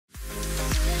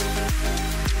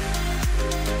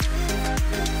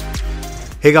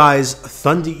Hey guys,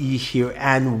 Thunder E here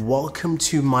and welcome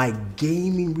to my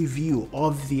gaming review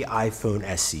of the iPhone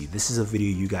SE. This is a video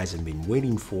you guys have been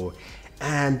waiting for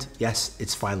and yes,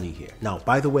 it's finally here. Now,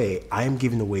 by the way, I am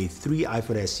giving away 3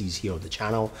 iPhone SEs here on the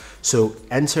channel, so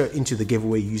enter into the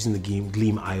giveaway using the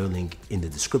Gleam IO link in the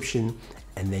description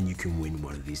and then you can win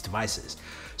one of these devices.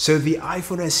 So the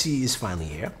iPhone SE is finally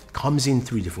here. Comes in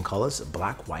 3 different colors, a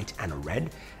black, white, and a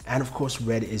red. And of course,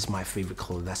 red is my favorite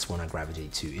color. That's one I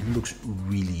gravitate to. It looks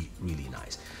really, really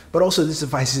nice. But also this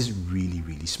device is really,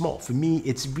 really small. For me,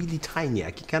 it's really tiny.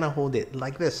 I can kind of hold it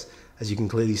like this, as you can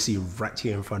clearly see right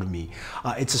here in front of me.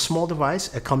 It's a small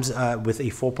device. It comes with a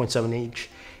 4.7-inch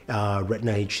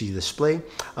Retina HD display.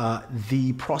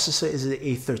 The processor is an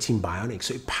A13 Bionic,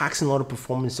 so it packs in a lot of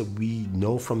performance that we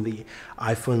know from the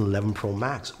iPhone 11 Pro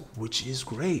Max, which is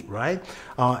great, right?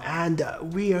 And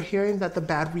we are hearing that the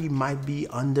battery might be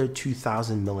under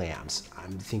 2,000 milliamps.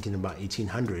 I'm thinking about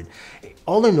 1,800.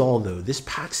 All in all, though, this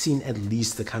packs in at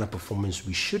least the kind of performance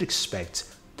we should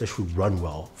expect that should run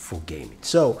well for gaming.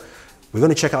 So we're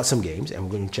going to check out some games, and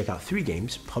we're going to check out 3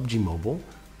 games: PUBG Mobile,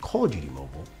 Call of Duty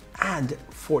Mobile, and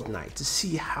Fortnite, to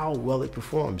see how well it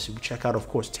performs. We check out, of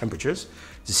course, temperatures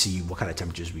to see what kind of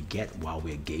temperatures we get while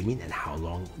we're gaming and how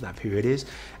long that period is.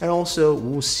 And also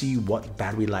we'll see what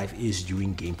battery life is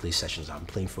during gameplay sessions. I'm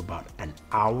playing for about an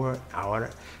hour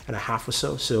and a half or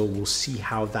so. So we'll see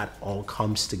how that all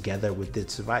comes together with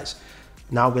this device.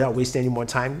 Now, without wasting any more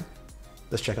time,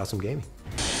 let's check out some gaming.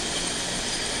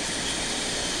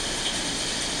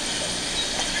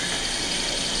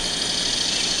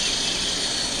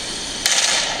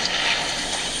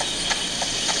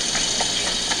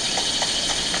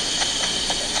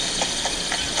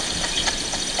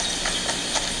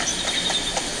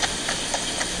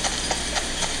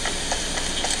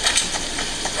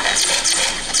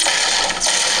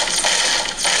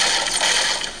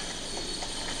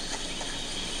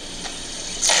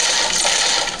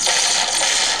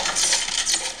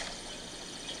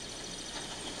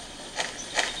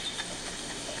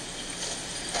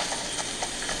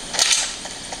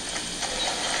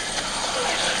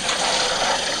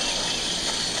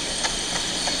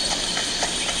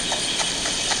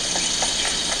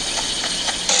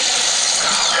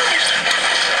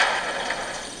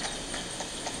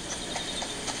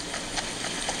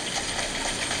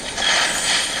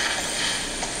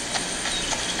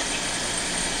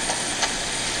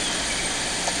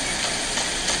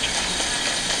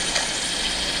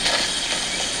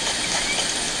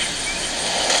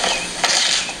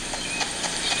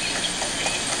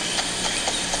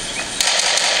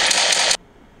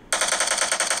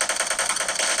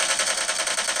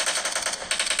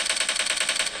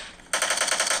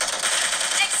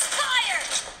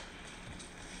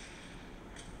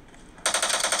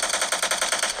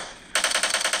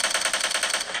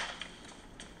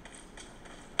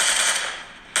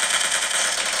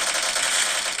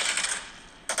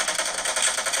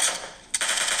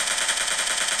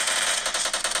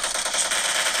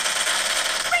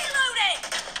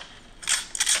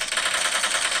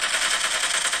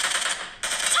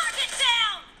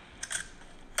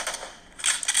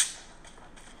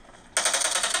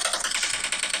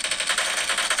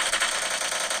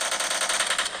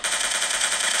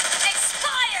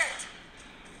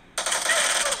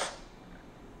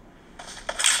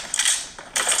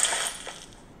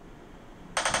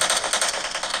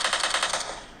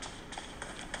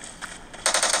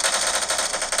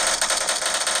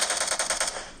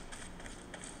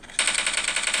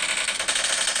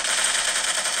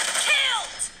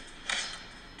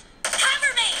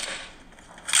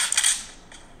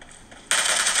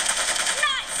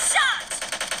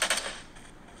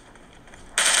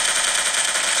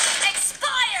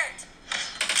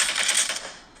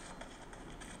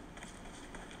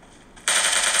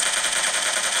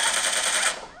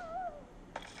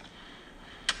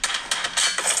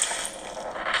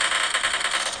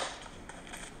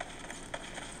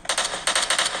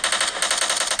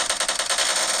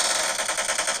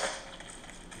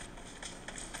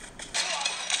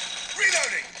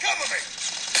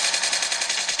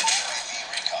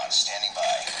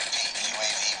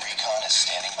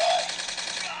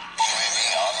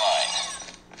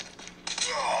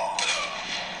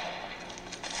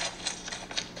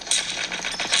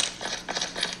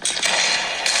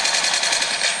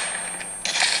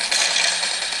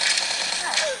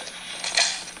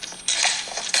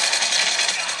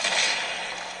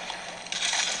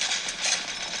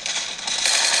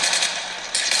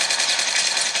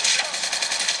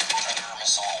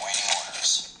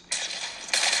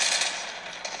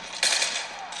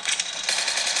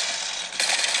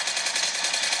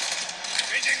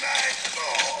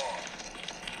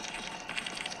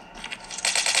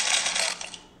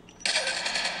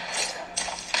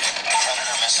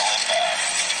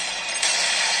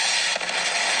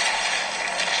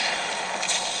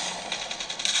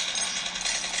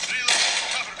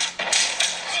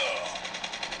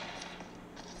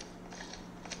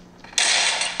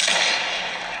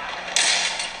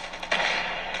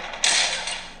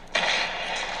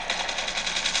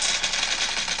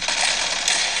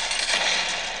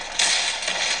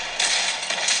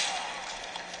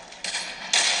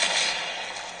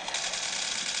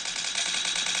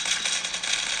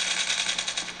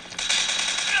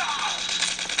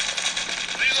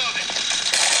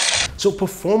 So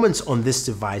performance on this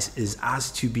device is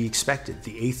as to be expected.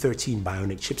 The A13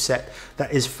 Bionic chipset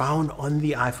that is found on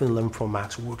the iPhone 11 Pro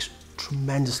Max works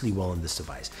tremendously well on this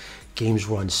device. Games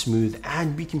run smooth,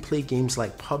 and we can play games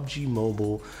like PUBG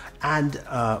Mobile and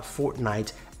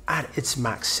Fortnite at its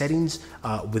max settings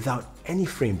without any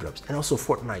frame drops. And also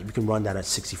Fortnite, you can run that at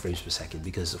 60 frames per second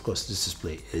because of course this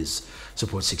display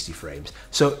supports 60 frames.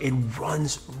 So it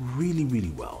runs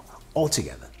really well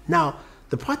altogether. Now,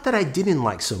 the part that I didn't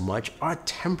like so much are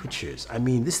temperatures. I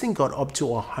mean, this thing got up to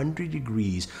 100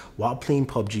 degrees while playing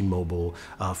PUBG Mobile.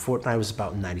 Fortnite was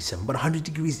about 97, but 100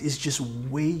 degrees is just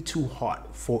way too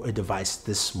hot for a device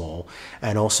this small,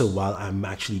 and also while I'm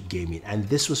actually gaming. And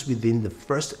this was within the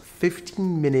first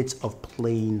 15 minutes of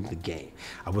playing the game.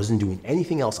 I wasn't doing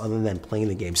anything else other than playing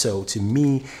the game. So to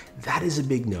me, that is a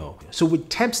big no. So with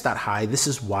temps that high, this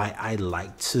is why I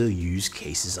like to use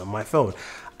cases on my phone.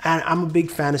 And I'm a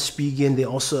big fan of Spigen. They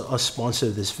also are a sponsor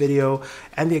of this video,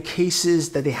 and their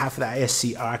cases that they have for the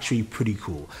ISC are actually pretty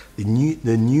cool. The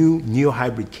new Neo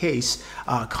Hybrid case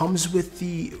comes with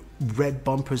the red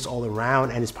bumpers all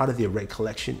around, and it's part of their red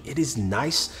collection. It is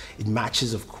nice. It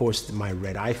matches, of course, my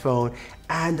red iPhone,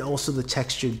 and also the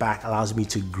textured back allows me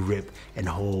to grip and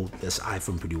hold this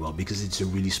iPhone pretty well because it's a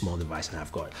really small device and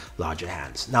I've got larger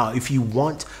hands. Now, if you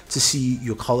want to see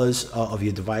your colors of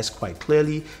your device quite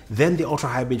clearly, then the Ultra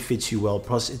Hybrid fits you well,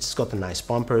 plus it's got the nice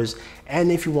bumpers.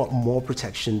 And if you want more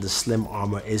protection, the Slim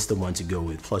Armor is the one to go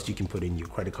with. Plus you can put in your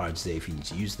credit cards there if you need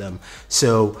to use them.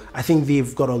 So I think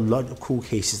they've got a lot of cool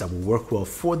cases that will work well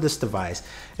for this device,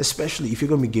 especially if you're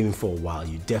going to be gaming for a while.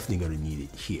 You're definitely going to need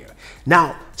it here.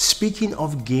 Now, speaking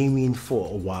of gaming for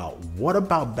a while, what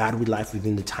about battery life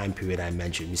within the time period I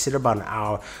mentioned? We said about an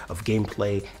hour of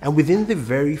gameplay, and within the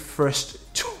very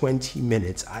first 20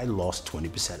 minutes, I lost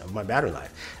 20% of my battery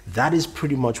life. That is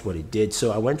pretty much what it did.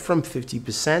 So I went from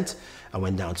 50%, I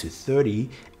went down to 30,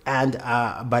 and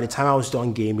by the time I was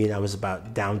done gaming, I was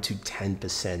about down to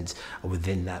 10%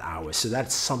 within that hour. So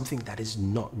that's something that is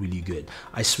not really good.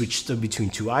 I switched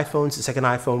between two iPhones. The second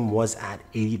iPhone was at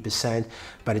 80%.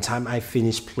 By the time I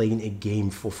finished playing a game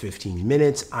for 15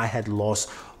 minutes, I had lost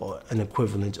an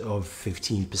equivalent of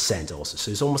 15% also.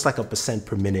 So it's almost like a percent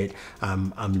per minute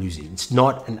I'm losing. It's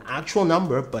not an actual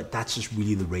number, but that's just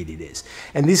really the rate it is.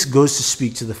 And this goes to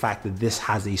speak to the fact that this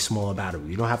has a smaller battery.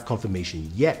 We don't have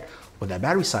confirmation yet what that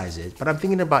battery size is, but I'm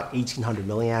thinking about 1800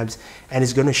 milliamps, and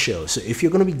it's gonna show. So if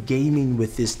you're gonna be gaming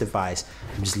with this device,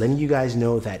 I'm just letting you guys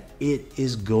know that it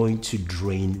is going to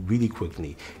drain really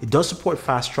quickly. It does support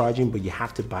fast charging, but you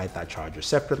have to buy that charger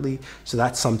separately. So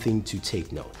that's something to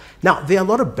take note. Now, there are a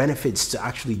lot of benefits to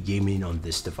actually gaming on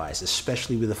this device,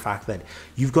 especially with the fact that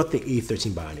you've got the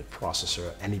A13 Bionic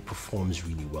processor and it performs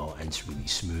really well and it's really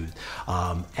smooth.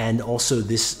 And also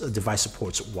this device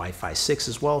supports Wi-Fi 6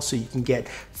 as well, so you can get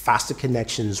faster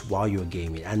connections while you're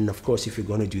gaming. And of course, if you're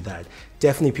going to do that,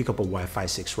 definitely pick up a Wi-Fi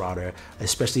 6 router,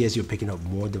 especially as you're picking up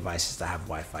more devices that have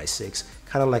Wi-Fi 6,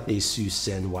 kind of like the Asus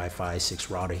Zen Wi-Fi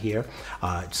 6 router here.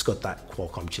 It's got that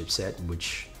Qualcomm chipset,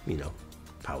 which, you know,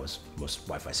 powers most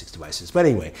Wi-Fi 6 devices. But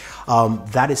anyway,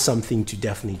 that is something to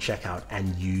definitely check out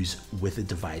and use with a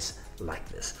device like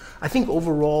this. I think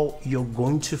overall, you're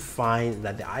going to find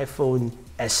that the iPhone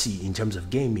SE in terms of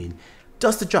gaming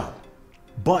does the job,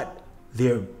 but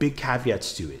there are big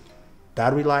caveats to it.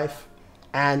 Battery life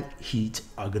and heat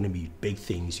are going to be big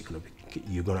things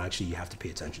you're going to actually have to pay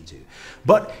attention to.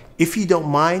 But if you don't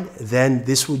mind, then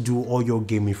this will do all your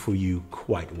gaming for you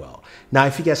quite well. Now,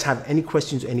 if you guys have any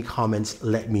questions or any comments,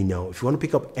 let me know. If you want to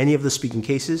pick up any of the Spigen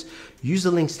cases, use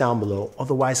the links down below.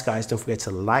 Otherwise, guys, don't forget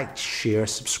to like, share,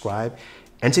 subscribe,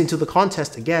 enter into the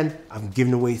contest. Again, I'm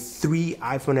giving away 3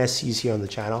 iPhone SEs here on the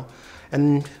channel,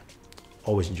 and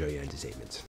always enjoy your entertainment.